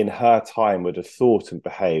woman in her time would have thought and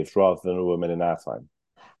behaved rather than a woman in our time?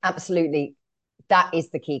 Absolutely. That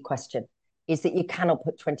is the key question, is that you cannot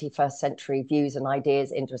put 21st century views and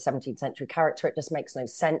ideas into a 17th century character. It just makes no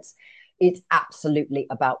sense. It's absolutely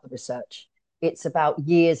about the research. It's about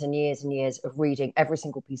years and years and years of reading every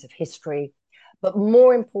single piece of history. But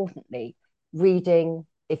more importantly, reading,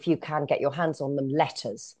 if you can get your hands on them,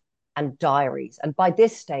 letters and diaries. And by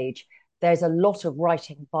this stage, there's a lot of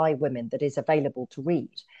writing by women that is available to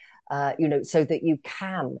read, so that you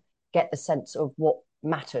can get the sense of what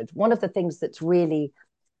mattered. One of the things that's really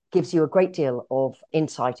gives you a great deal of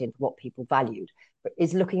insight into what people valued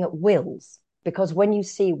is looking at wills, because when you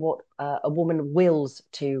see what a woman wills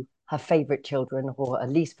to her favorite children or her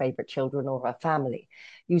least favorite children or her family,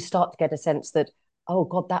 you start to get a sense that, oh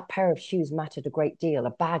God, that pair of shoes mattered a great deal,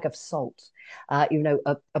 a bag of salt, a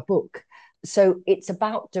book. So it's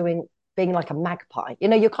about being like a magpie.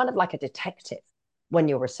 You're kind of like a detective when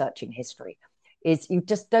you're researching history, is you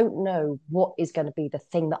just don't know what is going to be the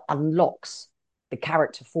thing that unlocks the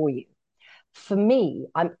character for you. For me,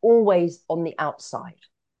 I'm always on the outside.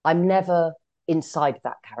 I'm never inside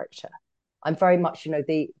that character. I'm very much,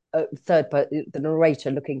 the the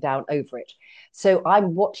narrator looking down over it. So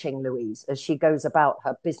I'm watching Louise as she goes about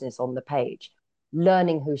her business on the page,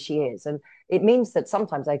 learning who she is. And it means that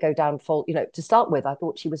sometimes I go down full, to start with, I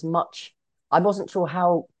thought she was I wasn't sure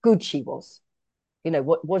how good she was.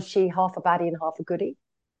 What was she, half a baddie and half a goodie,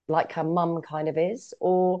 like her mum kind of is,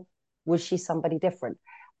 or was she somebody different?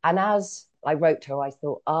 And as I wrote her, I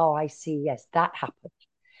thought, oh, I see, yes, that happened.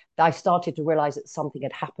 I started to realize that something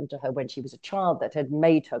had happened to her when she was a child that had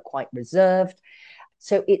made her quite reserved.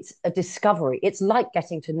 So it's a discovery. It's like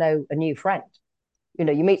getting to know a new friend.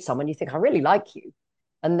 You meet someone, you think, I really like you.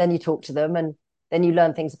 And then you talk to them and then you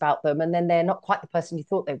learn things about them. And then they're not quite the person you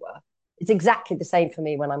thought they were. It's exactly the same for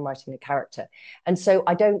me when I'm writing a character. And so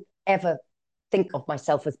I don't ever think of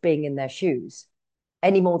myself as being in their shoes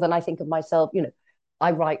any more than I think of myself.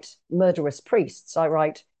 I write murderous priests. I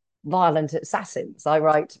write violent assassins. I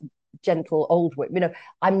write gentle old women.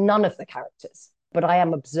 I'm none of the characters, but I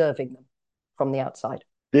am observing them from the outside.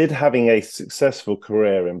 Did having a successful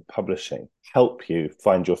career in publishing help you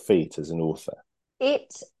find your feet as an author?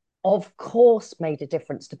 It, of course, made a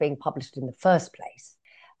difference to being published in the first place,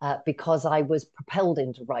 because I was propelled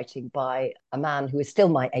into writing by a man who is still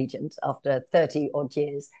my agent after 30 odd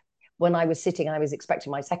years. When I was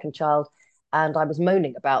expecting my second child, and I was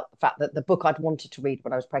moaning about the fact that the book I'd wanted to read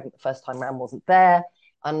when I was pregnant the first time around wasn't there.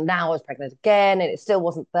 And now I was pregnant again and it still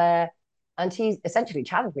wasn't there. And he essentially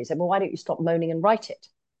challenged me, said, well, why don't you stop moaning and write it?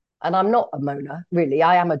 And I'm not a moaner, really.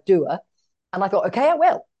 I am a doer. And I thought, okay, I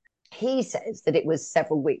will. He says that it was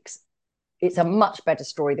several weeks. It's a much better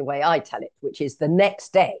story the way I tell it, which is the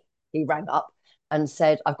next day he rang up and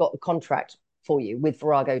said, I've got the contract for you with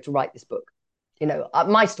Virago to write this book.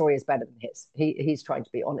 My story is better than his. He's trying to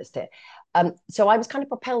be honest here. So I was kind of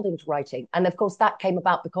propelled into writing. And of course, that came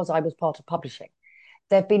about because I was part of publishing.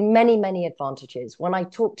 There have been many, many advantages. When I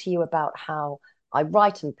talk to you about how I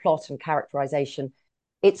write and plot and characterization,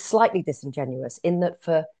 it's slightly disingenuous in that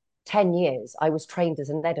for 10 years, I was trained as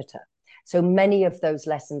an editor. So many of those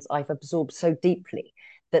lessons I've absorbed so deeply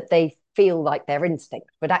that they feel like they're instinct,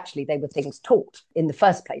 but actually they were things taught in the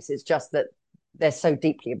first place. It's just that they're so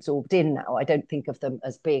deeply absorbed in now. I don't think of them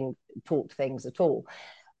as being taught things at all.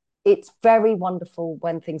 It's very wonderful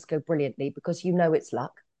when things go brilliantly because it's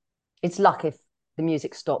luck. It's luck if the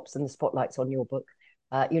music stops and the spotlight's on your book.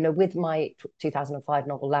 With my 2005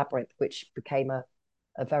 novel Labyrinth, which became a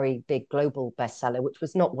very big global bestseller, which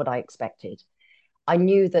was not what I expected. I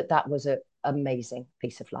knew that that was an amazing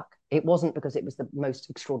piece of luck. It wasn't because it was the most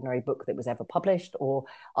extraordinary book that was ever published or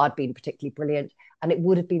I'd been particularly brilliant. And it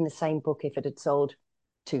would have been the same book if it had sold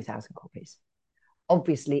 2,000 copies.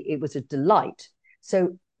 Obviously, it was a delight.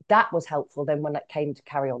 So that was helpful then when it came to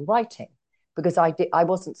carry on writing, because I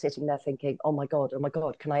wasn't sitting there thinking, oh my God,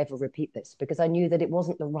 can I ever repeat this? Because I knew that it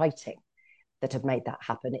wasn't the writing that had made that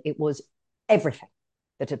happen. It was everything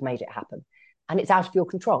that had made it happen. And it's out of your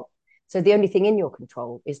control. So the only thing in your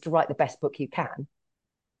control is to write the best book you can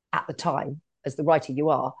at the time as the writer you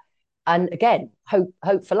are. And again, hope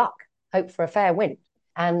for luck, hope for a fair wind.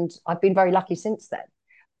 And I've been very lucky since then.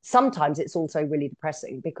 Sometimes it's also really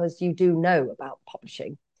depressing because you do know about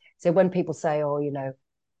publishing. So when people say, oh, you know,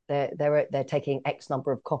 they're taking X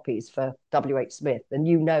number of copies for W.H. Smith, and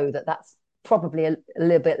you know that that's probably a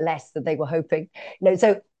little bit less than they were hoping. You know,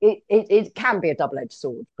 so it can be a double-edged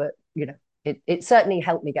sword, but you know, it certainly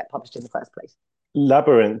helped me get published in the first place.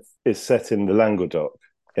 Labyrinth is set in the Languedoc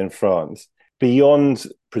in France. Beyond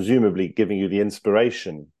presumably giving you the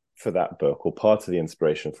inspiration for that book or part of the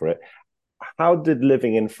inspiration for it, how did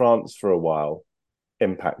living in France for a while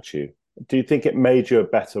impact you? Do you think it made you a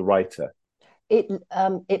better writer? It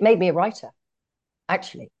made me a writer,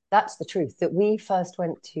 actually. That's the truth. That we first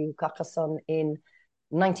went to Carcassonne in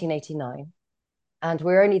 1989, and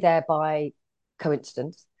we're only there by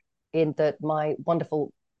coincidence. In that my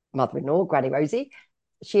wonderful mother-in-law, Granny Rosie,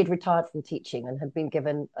 she had retired from teaching and had been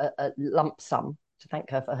given a lump sum to thank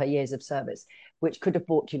her for her years of service, which could have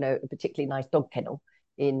bought, you know, a particularly nice dog kennel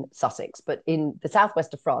in Sussex, but in the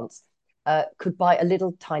southwest of France, could buy a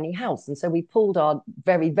little tiny house. And so we pulled our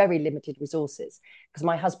very, very limited resources because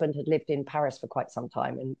my husband had lived in Paris for quite some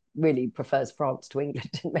time and really prefers France to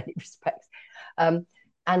England in many respects.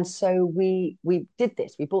 And so we did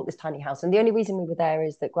this. We bought this tiny house, and the only reason we were there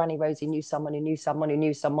is that Granny Rosie knew someone who knew someone who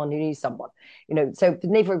knew someone who knew someone. You know, so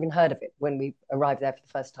we'd never even heard of it when we arrived there for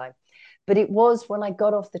the first time. But it was when I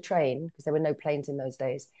got off the train, because there were no planes in those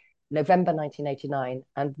days, November 1989,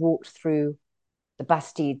 and walked through the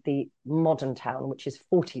Bastide, the modern town, which is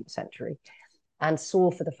 14th century, and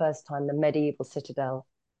saw for the first time the medieval citadel,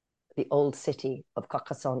 the old city of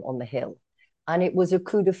Carcassonne on the hill. And it was a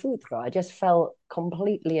coup de foudre. I just fell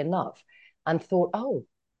completely in love and thought,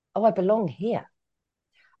 I belong here.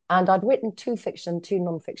 And I'd written two fiction, two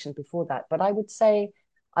non-fiction before that, but I would say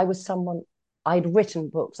I was someone, I'd written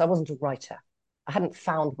books. I wasn't a writer. I hadn't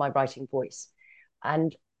found my writing voice.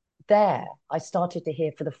 And there, I started to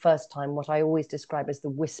hear for the first time what I always describe as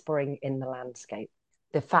the whispering in the landscape.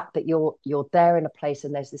 The fact that you're there in a place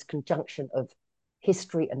and there's this conjunction of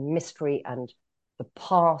history and mystery and the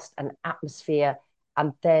past and atmosphere,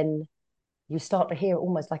 and then you start to hear it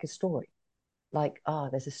almost like a story, like,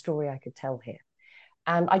 there's a story I could tell here.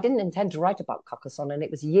 And I didn't intend to write about Carcassonne, and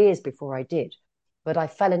it was years before I did, but I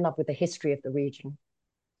fell in love with the history of the region,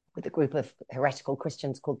 with a group of heretical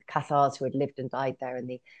Christians called the Cathars who had lived and died there in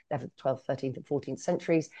the 11th, 12th, 13th, and 14th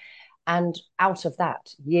centuries. And out of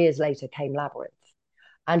that, years later, came Labyrinth.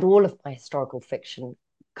 And all of my historical fiction,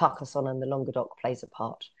 Carcassonne and the Languedoc plays a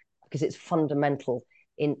part because it's fundamental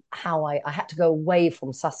in how I had to go away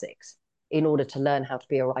from Sussex in order to learn how to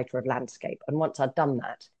be a writer of landscape. And once I'd done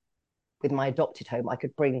that with my adopted home, I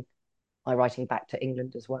could bring my writing back to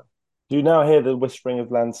England as well. Do you now hear the whispering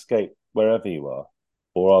of landscape wherever you are?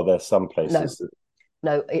 Or are there some No, places that...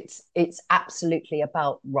 no, it's absolutely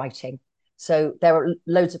about writing. So there are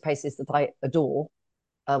loads of places that I adore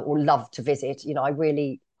or love to visit. You know, I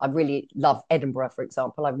really love Edinburgh, for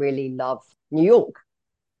example. I really love New York.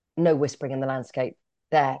 No whispering in the landscape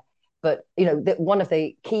there. But, you know, one of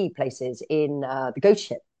the key places in the ghost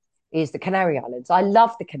ship is the Canary Islands. I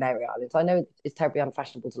love the Canary Islands. I know it's terribly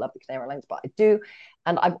unfashionable to love the Canary Islands, but I do.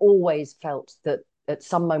 And I've always felt that at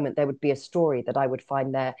some moment there would be a story that I would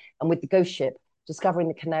find there. And with the ghost ship, discovering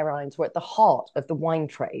the Canary Islands were at the heart of the wine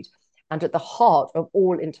trade and at the heart of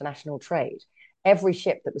all international trade. Every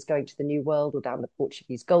ship that was going to the New World or down the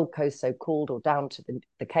Portuguese Gold Coast, so called, or down to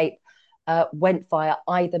the Cape, went via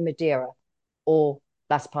either Madeira or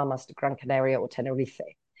Las Palmas de Gran Canaria or Tenerife.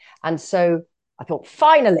 And so I thought,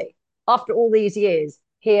 finally, after all these years,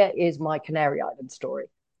 here is my Canary Island story.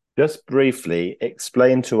 Just briefly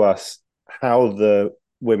explain to us how the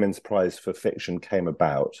Women's Prize for Fiction came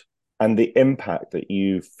about and the impact that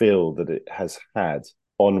you feel that it has had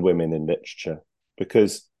on women in literature.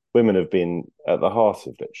 Because women have been at the heart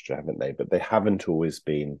of literature, haven't they? But they haven't always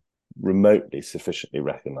been remotely sufficiently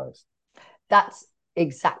recognised. That's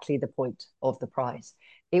exactly the point of the prize.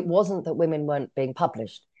 It wasn't that women weren't being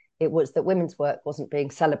published. It was that women's work wasn't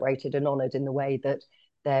being celebrated and honoured in the way that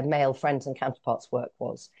their male friends and counterparts' work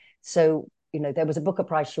was. So there was a Booker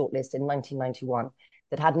Prize shortlist in 1991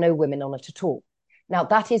 that had no women on it at all. Now,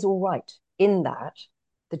 that is all right, in that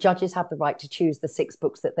the judges have the right to choose the 6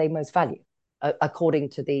 books that they most value, according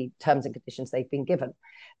to the terms and conditions they've been given.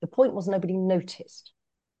 The point was nobody noticed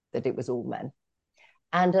that it was all men.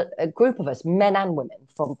 And a group of us, men and women,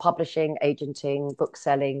 from publishing, agenting, book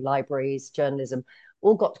selling, libraries, journalism,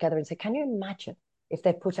 all got together and said, can you imagine if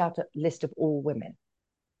they put out a list of all women?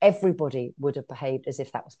 Everybody would have behaved as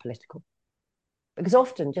if that was political. Because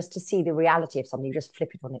often, just to see the reality of something, you just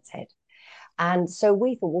flip it on its head. And so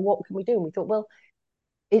we thought, well, what can we do? And we thought, well,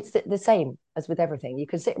 it's the same as with everything. You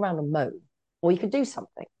can sit around and moan, or you could do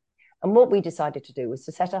something. And what we decided to do was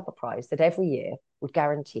to set up a prize that every year would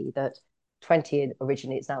guarantee that 20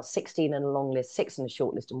 originally, it's now 16 in a long list, 6 in a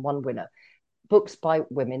short list, and 1 winner. Books by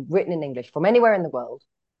women written in English from anywhere in the world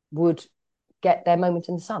would get their moment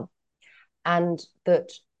in the sun. And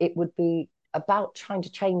that it would be about trying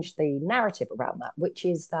to change the narrative around that, which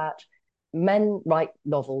is that men write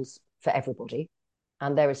novels for everybody.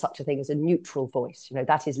 And there is such a thing as a neutral voice.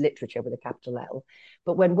 That is literature with a capital L.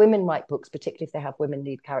 But when women write books, particularly if they have women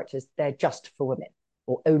lead characters, they're just for women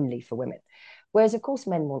or only for women. Whereas, of course,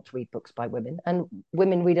 men want to read books by women, and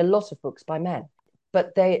women read a lot of books by men.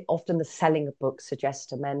 But often the selling of books suggests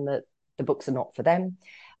to men that the books are not for them.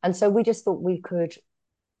 And so we just thought we could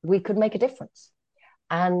make a difference.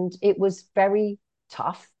 And it was very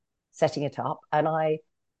tough setting it up. And I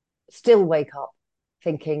still wake up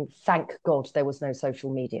thinking, thank God there was no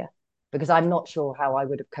social media, because I'm not sure how I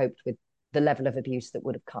would have coped with the level of abuse that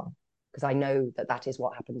would have come, because I know that is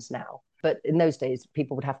what happens now. But in those days,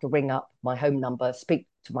 people would have to ring up my home number, speak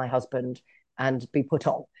to my husband, and be put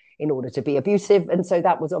on in order to be abusive. And so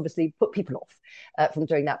that was obviously put people off from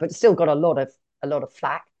doing that, but still got a lot of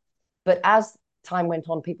flack. But as time went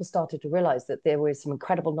on, people started to realize that there were some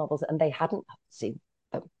incredible novels and they hadn't seen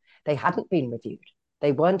them. They hadn't been reviewed.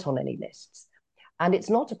 They weren't on any lists. And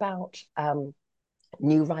it's not about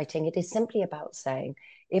new writing. It is simply about saying,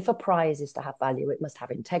 if a prize is to have value, it must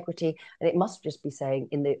have integrity. And it must just be saying,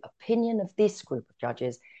 in the opinion of this group of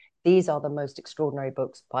judges, these are the most extraordinary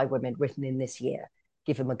books by women written in this year.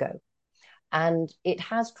 Give them a go. And it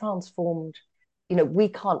has transformed. We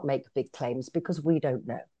can't make big claims because we don't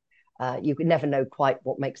know. You can never know quite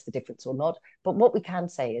what makes the difference or not. But what we can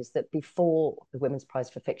say is that before the Women's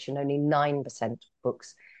Prize for Fiction, only 9% of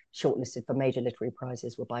books shortlisted for major literary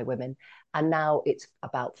prizes were by women. And now it's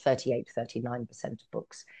about 38, 39% of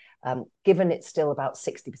books. Given it's still about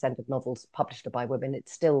 60% of novels published are by women,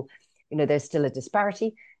 it's still, there's still a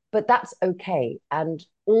disparity, but that's okay. And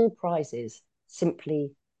all prizes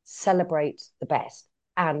simply celebrate the best,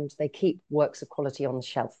 and they keep works of quality on the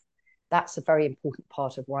shelf. That's a very important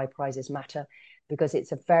part of why prizes matter, because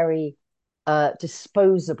it's a very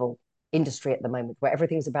disposable industry at the moment, where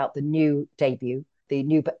everything's about the new debut, the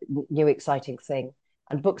new exciting thing.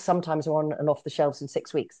 And books sometimes are on and off the shelves in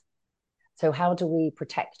 6 weeks. So how do we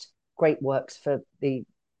protect great works for the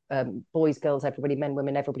boys, girls, everybody, men,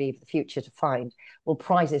 women, everybody of the future to find? Well,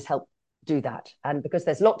 prizes help do that. And because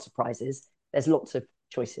there's lots of prizes, there's lots of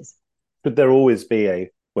choices. Could there always be a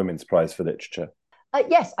Women's Prize for Literature?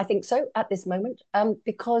 Yes, I think so at this moment,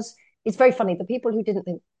 because it's very funny. The people who didn't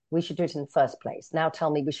think we should do it in the first place now tell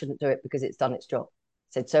me we shouldn't do it because it's done its job.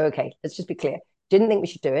 I said, so, okay, let's just be clear. Didn't think we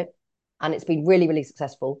should do it. And it's been really, really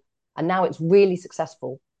successful. And now it's really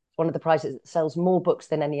successful. It's one of the prizes that sells more books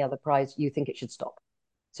than any other prize. You think it should stop.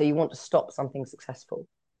 So you want to stop something successful.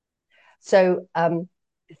 So the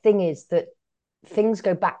thing is that things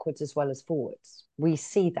go backwards as well as forwards. We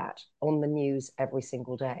see that on the news every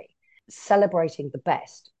single day. Celebrating the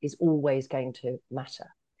best is always going to matter.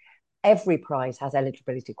 Every prize has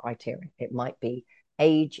eligibility criteria. It might be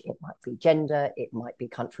age, it might be gender, it might be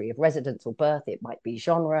country of residence or birth, it might be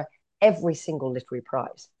genre. Every single literary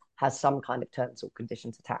prize has some kind of terms or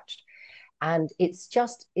conditions attached. And it's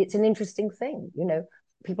an interesting thing.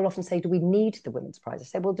 People often say, do we need the Women's Prize? I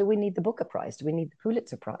say, well, do we need the Booker Prize? Do we need the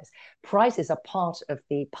Pulitzer Prize? Prizes are part of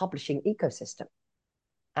the publishing ecosystem.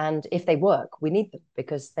 And if they work, we need them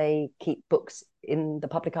because they keep books in the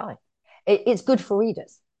public eye. It's good for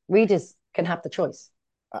readers. Readers can have the choice.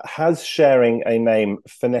 Has sharing a name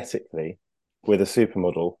phonetically with a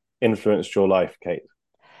supermodel influenced your life, Kate?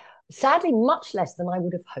 Sadly, much less than I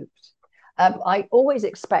would have hoped. I always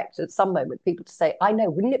expect at some moment people to say, I know,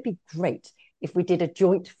 wouldn't it be great if we did a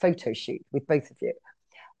joint photo shoot with both of you?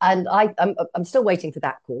 And I'm still waiting for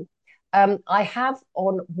that call. I have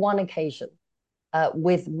on one occasion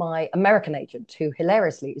with my American agent, who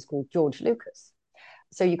hilariously is called George Lucas.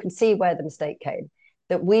 So you can see where the mistake came,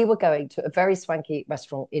 that we were going to a very swanky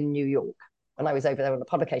restaurant in New York. and I was over there on a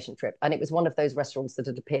publication trip, and it was one of those restaurants that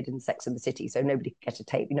had appeared in Sex and the City, so nobody could get a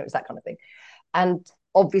tape, it was that kind of thing. And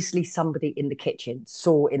obviously somebody in the kitchen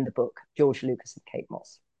saw in the book George Lucas and Kate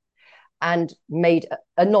Mosse and made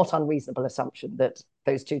a not unreasonable assumption that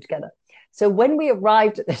those two together. So when we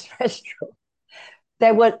arrived at this restaurant,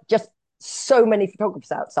 there were just so many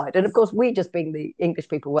photographers outside. And of course, we, just being the English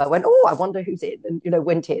people were, went, oh, I wonder who's in, and,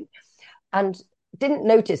 went in. And didn't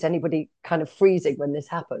notice anybody kind of freezing when this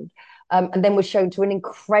happened. And then was shown to an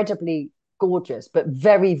incredibly gorgeous but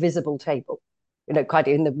very visible table, kind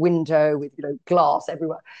of in the window with, glass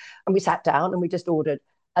everywhere. And we sat down and we just ordered,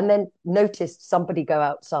 and then noticed somebody go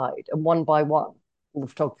outside, and one by one, all the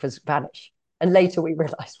photographers vanish. And later we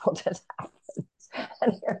realized what had happened.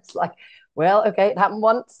 And it was like, well, okay, it happened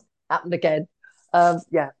once, happened again.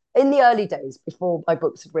 Yeah. In the early days, before my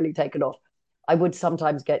books had really taken off, I would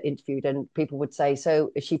sometimes get interviewed and people would say,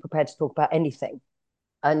 so is she prepared to talk about anything?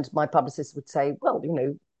 And my publicist would say, well,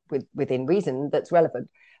 within reason, that's relevant.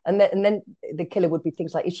 And then the killer would be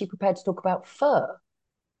things like, is she prepared to talk about fur?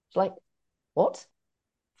 It's like, what?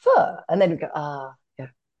 Fur? And then we'd go, yeah,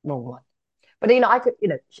 wrong one. But,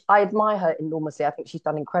 I admire her enormously. I think she's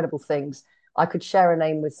done incredible things. I could share a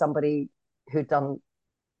name with somebody who'd done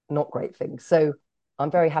not great things. So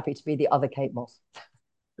I'm very happy to be the other Kate Mosse.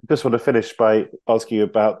 Just want to finish by asking you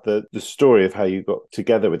about the story of how you got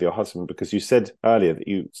together with your husband, because you said earlier that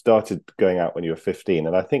you started going out when you were 15,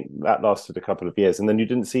 and I think that lasted a couple of years, and then you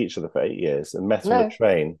didn't see each other for 8 years and met on a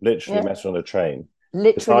train, literally met on a train.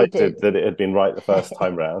 Literally decided that it had been right the first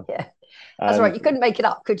time round. Yeah, that's right. You couldn't make it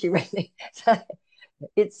up, could you, really? So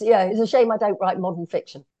it's a shame I don't write modern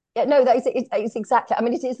fiction. Yeah, no, it's exactly. I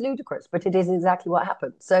mean, it is ludicrous, but it is exactly what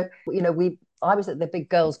happened. So, I was at the big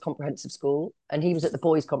girls' comprehensive school, and he was at the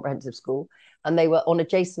boys' comprehensive school, and they were on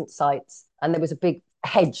adjacent sites, and there was a big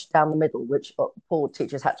hedge down the middle, which poor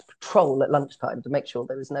teachers had to patrol at lunchtime to make sure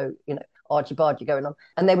there was no, argy-bargy going on.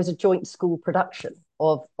 And there was a joint school production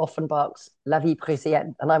of Offenbach's La Vie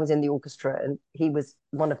Parisienne, and I was in the orchestra, and he was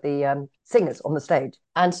one of the singers on the stage.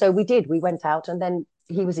 And so we went out, and then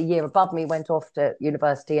he was a year above me, went off to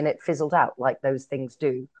university, and it fizzled out like those things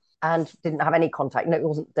do, and didn't have any contact. It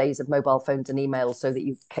wasn't days of mobile phones and emails so that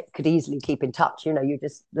you could easily keep in touch. You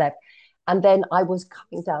just left. And then I was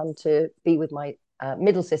coming down to be with my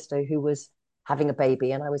middle sister, who was having a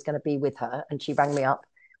baby, and I was going to be with her. And she rang me up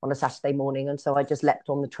on a Saturday morning, and so I just leapt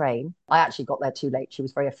on the train. I actually got there too late. She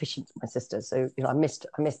was very efficient, my sister, so I missed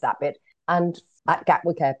that bit. And at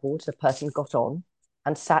Gatwick Airport, a person got on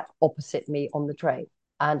and sat opposite me on the train.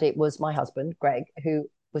 And it was my husband, Greg, who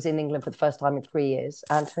was in England for the first time in 3 years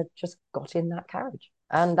and had just got in that carriage.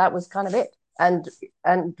 And that was kind of it. And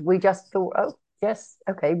we just thought, oh, yes,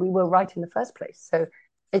 okay, we were right in the first place. So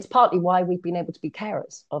it's partly why we've been able to be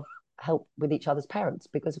carers of help with each other's parents,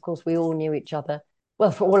 because, of course, we all knew each other,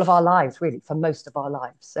 well, for all of our lives, really, for most of our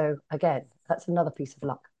lives. So, again, that's another piece of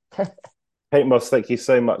luck. Kate Mosse, thank you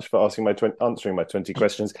so much for answering my 20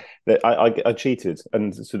 questions. That I cheated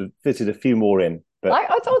and sort of fitted a few more in. But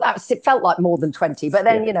I thought it felt like more than 20, but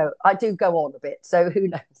then, I do go on a bit, so who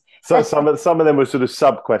knows? So some of them were sort of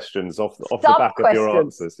sub questions off the back of your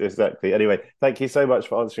answers. Exactly. Anyway, thank you so much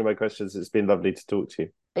for answering my questions. It's been lovely to talk to you.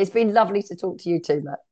 It's been lovely to talk to you too, Matt.